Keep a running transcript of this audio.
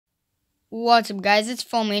What's up, guys? It's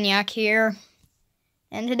Maniac here,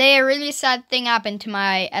 and today a really sad thing happened to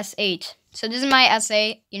my S8. So this is my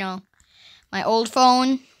S8, my old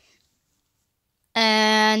phone,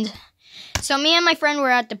 and so me and my friend were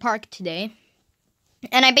at the park today,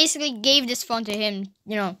 and I basically gave this phone to him,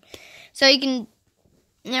 so he can,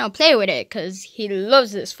 play with it, because he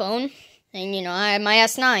loves this phone, and, I have my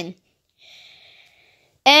S9,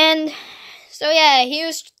 and so yeah,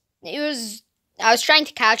 I was trying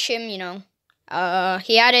to catch him, he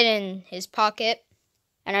had it in his pocket,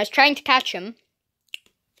 and I was trying to catch him,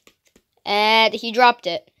 and he dropped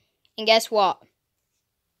it, and guess what?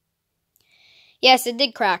 Yes, it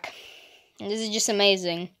did crack, and this is just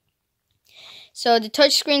amazing. So the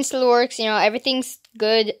touchscreen still works, everything's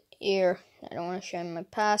good here. I don't want to share my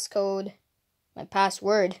password.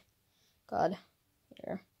 God,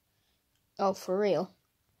 here. Oh, for real.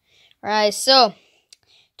 Alright, so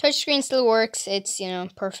touchscreen still works. It's,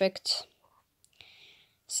 perfect.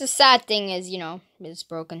 It's the sad thing is, it's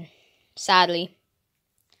broken. Sadly.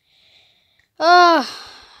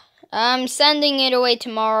 I'm sending it away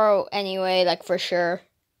tomorrow anyway, like for sure.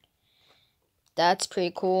 That's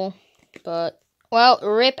pretty cool. But, well,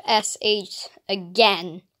 RIP S8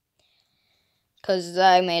 again. Because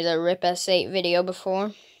I made a RIP S8 video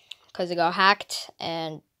before. Because it got hacked.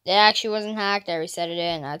 And it actually wasn't hacked. I reset it,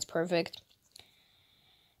 and that's perfect.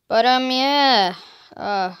 But, yeah.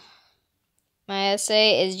 My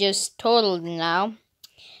essay is just totaled now.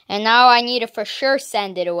 And now I need to for sure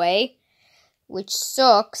send it away. Which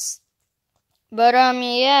sucks. But,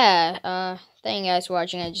 yeah. Thank you guys for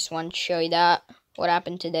watching. I just wanted to show you that. What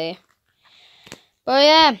happened today. But,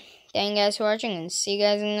 yeah. Thank you guys for watching. And see you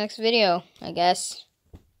guys in the next video, I guess.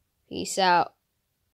 Peace out.